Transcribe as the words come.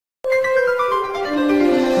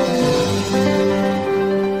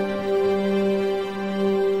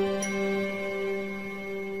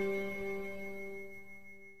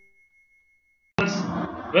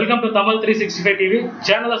Welcome to Tamil 365 TV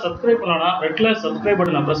சேனலை subscribe பண்ணலனா red colour subscribe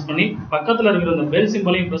பட்டனை பிரஸ் பண்ணி பக்கத்தில் இருக்கிற அந்த பெல்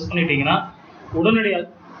சிம்பலையும் பிரஸ் பண்ணிட்டீங்கன்னா உடனடி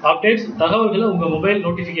அப்டேட்ஸ் தகவல்களை உங்கள் மொபைல்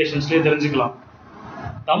நோட்டிஃபிகேஷன்ஸ்லேயே தெரிஞ்சுக்கலாம்.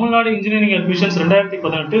 தமிழ்நாடு இன்ஜினியரிங் அட்மிஷன்ஸ்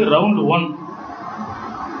 2018 ரவுண்ட் 1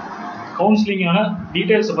 கவுன்சிலிங்கான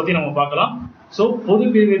டீட்டெயில்ஸை பற்றி நம்ம பார்க்கலாம். ஸோ பொது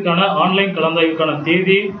பிரிவிற்கான ஆன்லைன் கலந்தாய்வுக்கான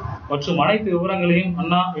தேதி மற்றும் அனைத்து விவரங்களையும்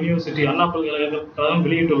அண்ணா யூனிவர்சிட்டி அண்ணா பல்கலைக்கழகம்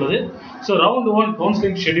வெளியிட்டுள்ளது. So round 1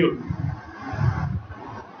 counselling schedule.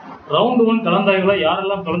 Round 1 கலந்தாய்வில்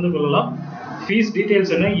யாரெல்லாம் கலந்து கொள்ளலாம், ஃபீஸ்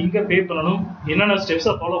டீட்டெயில்ஸ் என்ன, இங்கே பே பண்ணணும், என்னென்ன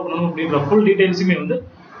ஸ்டெப்ஸை ஃபாலோ பண்ணணும் அப்படின்ற ஃபுல் டீட்டெயில்ஸுமே வந்து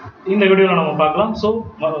இந்த வீடியோவில் நம்ம பார்க்கலாம். ஸோ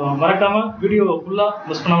மறக்காமல் வீடியோவை ஃபுல்லாக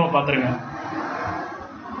மிஸ் பண்ணாமல் பார்த்துருங்க.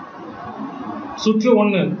 சுற்று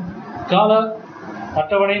 1 கால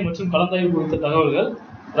அட்டவணை மற்றும் கலந்தாய்வு குறித்த தகவல்கள்.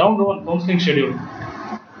 Round 1 counselling schedule.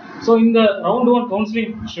 ஸோ இந்த ரவுண்ட் 1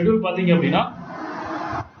 கவுன்சிலிங் ஷெடியூல் பார்த்தீங்க அப்படின்னா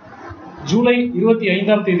ஜூலை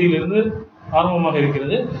 25ஆம் தேதியிலிருந்து ஆரம்பமாக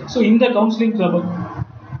இருக்கிறது. ஸோ இந்த கவுன்சிலிங்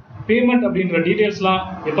பேமெண்ட் அப்படின்ற டீட்டெயில்ஸ்லாம்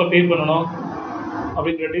எப்போ பே பண்ணணும்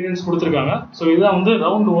அப்படின்ற டீட்டெயில்ஸ் கொடுத்துருக்காங்க. ஸோ இதுதான் வந்து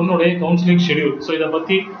ரவுண்ட் 1 கவுன்சிலிங் ஷெடியூல். ஸோ இதை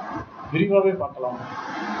பற்றி விரிவாகவே பார்க்கலாம்.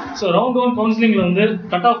 ஸோ ரவுண்ட் 1 கவுன்சிலிங்கில் வந்து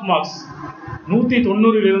cut off marks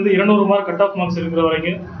 190 200 mark cut off marks இருக்கிற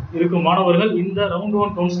வரைக்கும் இருக்கும் மாணவர்கள் இந்த ரவுண்ட்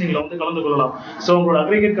 1 கவுன்சிலிங்கில் வந்து கலந்து கொள்ளலாம். ஸோ உங்களோட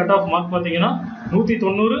அக்ரிகேட் கட் ஆஃப் மார்க் பார்த்தீங்கன்னா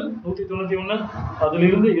 190 191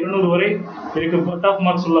 அதிலிருந்து 200 வரை இருக்கும் கட் ஆஃப்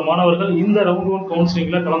மார்க்ஸ் உள்ள மாணவர்கள் இந்த ரவுண்ட் 1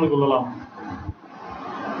 கவுன்சிலிங்கில் கலந்து கொள்ளலாம்.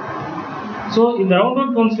 ஸோ இந்த ரவுண்ட்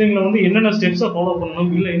 1 கவுன்சிலிங்கில் வந்து என்னென்ன ஸ்டெப்ஸை ஃபாலோ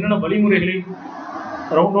பண்ணணும், இல்லை என்னென்ன வழிமுறைகளை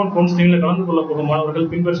ரவுண்ட் 1 கவுன்சிலிங்கில் கலந்து கொள்ள போகும்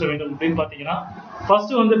மாணவர்கள் பின்பற்ற வேண்டும் அப்படின்னு பார்த்தீங்கன்னா,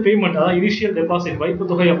 ஃபர்ஸ்ட் வந்து பேமெண்ட், அதாவது இனிஷியல் டெபாசிட் வைப்பு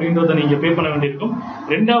தொகை அப்படின்றத நீங்க பே பண்ண வேண்டியிருக்கும்.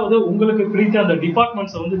 ரெண்டாவது உங்களுக்கு பிடித்த அந்த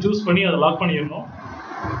டிபார்ட்மெண்ட்ஸை வந்து சூஸ் பண்ணி அதை லாக் பண்ணிடணும்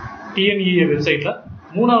TNEA வெப்சைட்ல.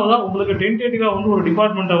 மூணாவதா உங்களுக்கு டென்டேட்டிவா வந்து ஒரு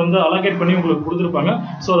டிபார்ட்மெண்ட்டை வந்து அலோகேட் பண்ணி உங்களுக்கு கொடுத்துருப்பாங்க.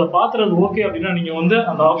 ஸோ அதை பார்த்துறது ஓகே அப்படின்னா நீங்க வந்து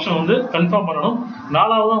அந்த ஆப்ஷன் வந்து கன்ஃபார்ம் பண்ணணும்.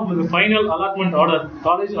 நாலாவதா உங்களுக்கு final allotment order,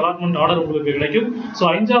 college allotment order உங்களுக்கு கிடைக்கும். ஸோ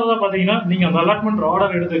அஞ்சாவதா பார்த்தீங்கன்னா நீங்க அந்த அலாட்மெண்ட்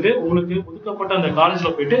ஆர்டர் எடுத்துட்டு உங்களுக்கு ஒதுக்கப்பட்ட அந்த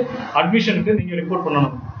காலேஜ்ல போயிட்டு அட்மிஷனுக்கு நீங்க ரிப்போர்ட்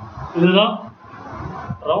பண்ணணும். இதுதான்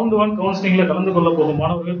ரவுண்ட் 1 கவுன்சிலிங்ல கலந்து கொள்ள போகும்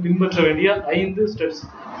மாணவர்கள் பின்பற்ற வேண்டிய 5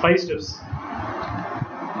 ஸ்டெப்ஸ்.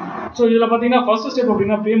 ஸோ இதில் பார்த்தீங்கன்னா ஃபர்ஸ்ட் ஸ்டெப்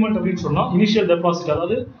அப்படின்னா பேமெண்ட் அப்படின்னு சொன்னால் இனிஷியல் டெபாசிட்,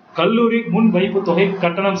 அதாவது கல்லூரி முன் வைப்பு தொகை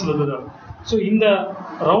கட்டணம் செலுத்துதல். ஸோ இந்த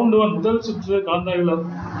ரவுண்ட் 1 முதல் சுற்று கலந்தாய்வில்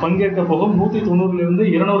பங்கேற்க போகும் 190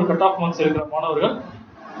 200 கட் ஆஃப் மார்க்ஸ் இருக்கிற மாணவர்கள்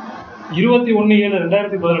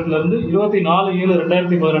 21/7/2018 இருந்து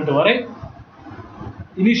 24/7/2018 வரை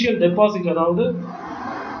இனிஷியல் டெபாசிட், அதாவது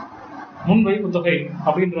முன் வைப்பு தொகை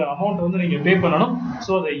அப்படின்ற அமௌண்ட் வந்து நீங்க பே பண்ணணும்.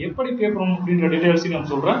 ஸோ அதை எப்படி பே பண்ணணும் அப்படின்ற டீடைல்ஸையும்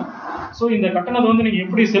நான் சொல்றேன். ஸோ இந்த கட்டணத்தை வந்து நீங்க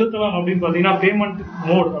எப்படி செலுத்தலாம் அப்படின்னு பார்த்தீங்கன்னா, பேமெண்ட்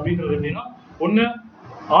மோட் அப்படின்றது எப்படின்னா, ஒன்று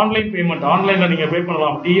ஆன்லைன் பேமெண்ட், ஆன்லைன்ல நீங்க பே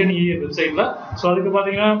பண்ணலாம் TNEA வெப்சைட்ல. ஸோ அதுக்கு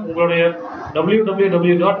பார்த்தீங்கன்னா உங்களுடைய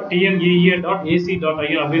www.tnea.ac.in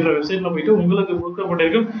அப்படின்ற வெப்சைட்ல போயிட்டு உங்களுக்கு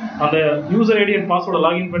கொடுக்கப்பட்டிருக்கும் அந்த யூசர் ஐடி அண்ட் பாஸ்வேர்டை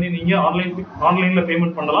லாகின் பண்ணி நீங்க ஆன்லைன்ல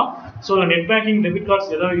பேமெண்ட் பண்ணலாம். So net banking, debit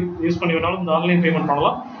cards ஏதாவது யூஸ் பண்ணி வேணாலும் இந்த ஆன்லைன் பேமெண்ட்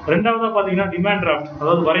பண்ணலாம். ரெண்டாவதா பார்த்தீங்கன்னா டிமாண்ட் டிராஃப்ட்,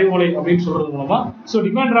 அதாவது வரைவோலை அப்படின்னு சொல்றது மூலமா. ஸோ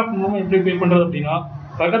டிமாண்ட் டிராஃப்ட் மூலமா எப்படி பே பண்றது அப்படின்னா,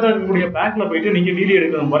 பக்கத்தில் இருக்கக்கூடிய பேங்க்ல போயிட்டு நீங்க டிடி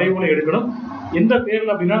எடுக்கணும், வரைவோலை எடுக்கணும். எந்த பேர்ல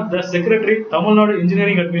அப்படின்னா, த செக்ரட்டரி தமிழ்நாடு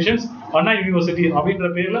இன்ஜினியரிங் அட்மிஷன்ஸ் அண்ணா யூனிவர்சிட்டி அப்படின்ற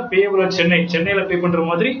பேர்ல பேயபுல சென்னையில பே பண்ற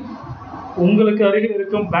மாதிரி உங்களுக்கு அருகில்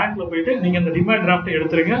இருக்கும் பேங்க்ல போயிட்டு நீங்க அந்த டிமாண்ட் டிராஃப்ட்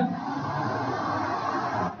எடுத்துருங்க.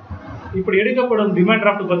 இப்படி எடுக்கப்படும் டிமாண்ட்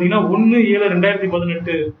டிராஃப்ட் பார்த்தீங்கன்னா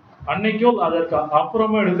 1/7/2018 அன்னைக்கோ அதற்கு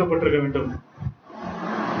அப்புறமா எடுக்கப்பட்டிருக்க வேண்டும்.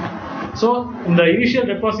 ஸோ இந்த இனிஷியல்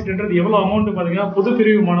டெபாசிட்ன்றது எவ்வளவு அமௌண்ட் பார்த்தீங்கன்னா, பொது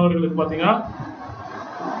பிரிவு மாணவர்களுக்கு பார்த்தீங்கன்னா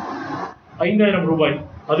 5000 ரூபாய்.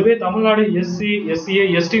 அதுவே தமிழ்நாடு SC, SCA,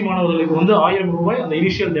 ST மாணவர்களுக்கு வந்து 1000 ரூபாய் அந்த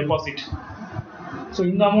இனிஷியல் டெபாசிட். ஸோ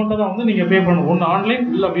இந்த அமௌண்ட்டை தான் வந்து நீங்க பே பண்ணணும். ஒன்று ஆன்லைன்,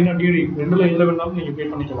 இல்லை அப்படின்னா டிடி, ரெண்டுல எதில் வேணாலும் நீங்க பே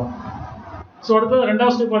பண்ணிக்கலாம். ஸோ அடுத்தது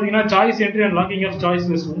ரெண்டாவது ஸ்டெப் பார்த்தீங்கன்னா choice entry and locking of choice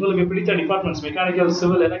list. உங்களுக்கு பிடித்த டிபார்ட்மெண்ட்ஸ், மெக்கானிக்கல்,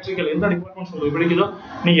 சிவில், எலக்ட்ரிக்கல், எந்த டிபார்ட்மெண்ட்ஸ் உங்களுக்கு பிடிக்குதோ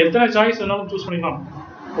நீங்க எத்தனை சாய்ஸ் வேணாலும் சூஸ் பண்ணிக்கலாம்.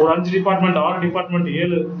 ஒரு 5 டிபார்ட்மெண்ட், 6 டிபார்ட்மெண்ட்,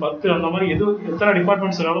 7, 10 அந்த மாதிரி எத்தனை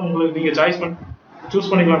டிபார்ட்மெண்ட்ஸ் வேணாலும் உங்களுக்கு நீங்க சூஸ்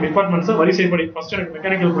பண்ணிக்கலாம். டிபார்ட்மெண்ட்ஸை வரிசைப்படி ஃபர்ஸ்ட் எனக்கு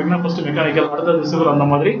மெக்கானிக்கல் பிடிக்குன்னா ஃபர்ஸ்ட் மெக்கானிக்கல், அடுத்தது சிவில், அந்த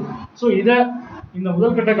மாதிரி. ஸோ இதை இந்த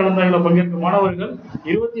முதல்கட்ட கலந்தாய்வில் பங்கேற்கும் மாணவர்கள்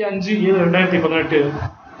 25/7/2018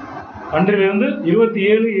 அன்றிலிருந்து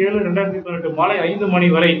 27/7/2018 மாலை 5 மணி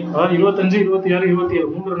வரை, அதாவது 25, 26, 27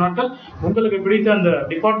 3 நாட்கள் உங்களுக்கு பிடித்த அந்த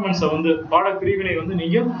டிபார்ட்மெண்ட்ஸை வந்து பாட பிரிவினை வந்து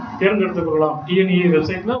நீங்க தேர்ந்தெடுத்துக் கொள்ளலாம் TNEA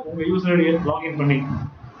வெப்சைட்ல உங்க யூசர் ஐடியை லாகின் பண்ணி.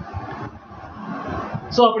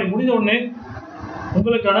 ஸோ அப்படி முடிஞ்ச உடனே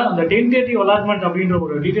உங்களுக்கான அந்த டென்டேட்டிவ் அலாட்மெண்ட் அப்படின்ற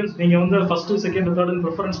ஒரு டீடைல்ஸ் நீங்க வந்து ஃபர்ஸ்ட், செகண்ட், தேர்ட்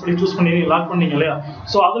ப்ரிஃபரன்ஸ் படி சூஸ் பண்ணி லாக் பண்ணீங்க இல்லையா.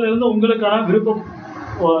 ஸோ அதுல இருந்து உங்களுக்கான விருப்பம்,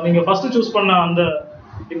 நீங்க ஃபர்ஸ்ட் சூஸ் பண்ண அந்த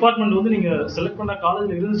டிபார்ட்மெண்ட் வந்து நீங்க செலக்ட் பண்ண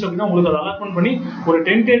காலேஜ்ல இருந்துச்சு அப்படின்னா உங்களுக்கு அதை அலாட்மெண்ட் பண்ணி ஒரு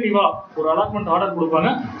டென்டேட்டிவா ஒரு அலாட்மெண்ட் ஆர்டர் கொடுப்பாங்க.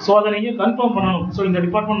 ஸோ அதை நீங்க கன்ஃபார்ம் பண்ணணும். ஸோ இந்த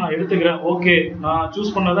டிபார்ட்மெண்ட் நான் எடுத்துக்கிறேன், ஓகே நான்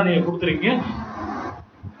சூஸ் பண்ணதான் நீங்க கொடுத்துருக்கீங்க,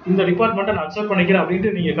 இந்த டிபார்ட்மெண்ட்டை நான் அக்செப்ட் பண்ணிக்கிறேன்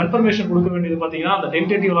அப்படின்ட்டு நீங்க கன்ஃபர்மேஷன் கொடுக்க வேண்டியது பாத்தீங்கன்னா அந்த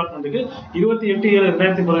டென்டேட்டிவ் அலாட்மெண்ட்டுக்கு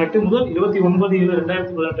 28/7/2018 முதல்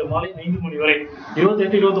 29/7/2018 மாலை 5 மணி வரை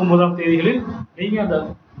 28-29 தேதிகளில் நீங்க அந்த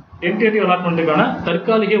டென்டேட்டிவ் அலாட்மெண்ட்டுக்கான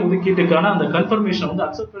தற்காலிக ஒதுக்கீட்டுக்கான அந்த கன்ஃபர்மேஷன் வந்து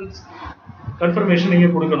அக்செப்டன்ஸ் கன்ஃபர்மேஷன் நீங்க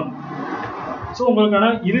கொடுக்கணும். ஸோ உங்களுக்கான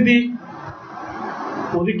இறுதி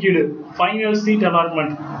ஒதுக்கீடு ஃபைனல் சீட்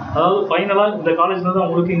அலாட்மெண்ட், அதாவது ஃபைனலா இந்த காலேஜ்ல தான்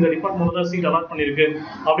உங்களுக்கு இந்த டிபார்ட்மெண்ட் தான் சீட் அலாட் பண்ணிருக்கு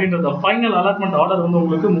அப்படின்ற ஃபைனல் அலாட்மெண்ட் ஆர்டர் வந்து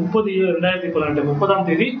உங்களுக்கு 30/7/2018 30ஆம்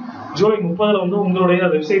தேதி ஜூலை 30 வந்து உங்களுடைய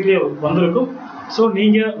வெப்சைட்லயே வந்திருக்கும். ஸோ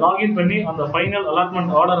நீங்க லாகின் பண்ணி அந்த ஃபைனல்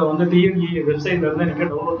அலாட்மெண்ட் ஆர்டரை வந்து TNEA வெப்சைட்ல இருந்து நீங்க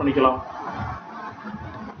டவுன்லோட் பண்ணிக்கலாம்.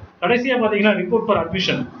 கடைசியா பாத்தீங்கன்னா ரிப்போர்ட் ஃபார்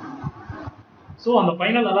அட்மிஷன். ஸோ அந்த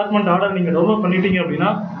ஃபைனல் அலாட்மெண்ட் ஆர்டர் நீங்க டவுன்லோட் பண்ணிட்டீங்க அப்படின்னா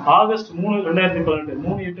ஆகஸ்ட் 3/2018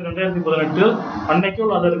 3/8/2018 அன்னைக்கோ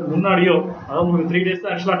அதற்கு முன்னாடியோ, அதாவது உங்களுக்கு 3 days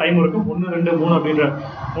தான் ஆக்சுவலா டைம் இருக்கும், 1, 2, 3 அப்படின்ற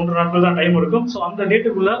 3 நாட்கள் தான் டைம் இருக்கும். ஸோ அந்த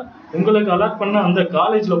டேட்டுக்குள்ள உங்களுக்கு அலாட் பண்ண அந்த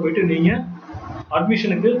காலேஜ்ல போயிட்டு நீங்க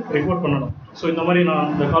அட்மிஷனுக்கு ரிப்போர்ட் பண்ணணும். ஸோ இந்த மாதிரி நான்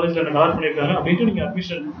இந்த காலேஜ்ல எனக்கு அலாட் பண்ணியிருக்காங்க அப்படின்ட்டு நீங்க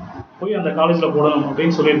அட்மிஷன் போய் அந்த காலேஜ்ல போடணும்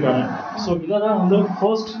அப்படின்னு சொல்லியிருக்காங்க. ஸோ இதான் வந்து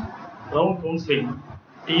ஃபர்ஸ்ட் ரவுண்ட் கவுன்சிலிங்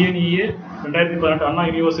TNEA 2018 அண்ணா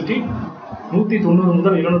யூனிவர்சிட்டி 190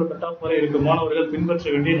 முதல் 200 கட் ஆஃப் வரை இருக்க மாணவர்கள் பின்பற்ற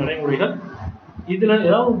வேண்டிய நடைமுறைகள். இதுல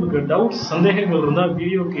ஏதாவது உங்களுக்கு டவுட்ஸ் சந்தேகங்கள் இருந்தால்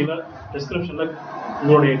வீடியோ கீழே டிஸ்கிரிப்ஷன்ல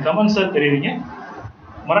உங்களுடைய கமெண்ட்ஸை தெரிவிங்க.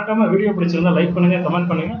 மறக்காம வீடியோ பிடிச்சிருந்தா லைக் பண்ணுங்க, கமெண்ட்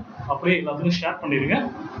பண்ணுங்க, அப்படியே எல்லாத்துக்கும் ஷேர் பண்ணிடுங்க.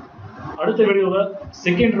 அடுத்த வீடியோவில்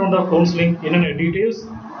செகண்ட் ரவுண்ட் ஆஃப் கவுன்சிலிங் என்னென்ன டீட்டெயில்ஸ்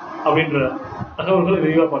அப்படின்ற தகவல்களை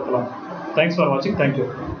விரிவாக பார்க்கலாம். தேங்க்ஸ் ஃபார் வாட்சிங். தேங்க்யூ.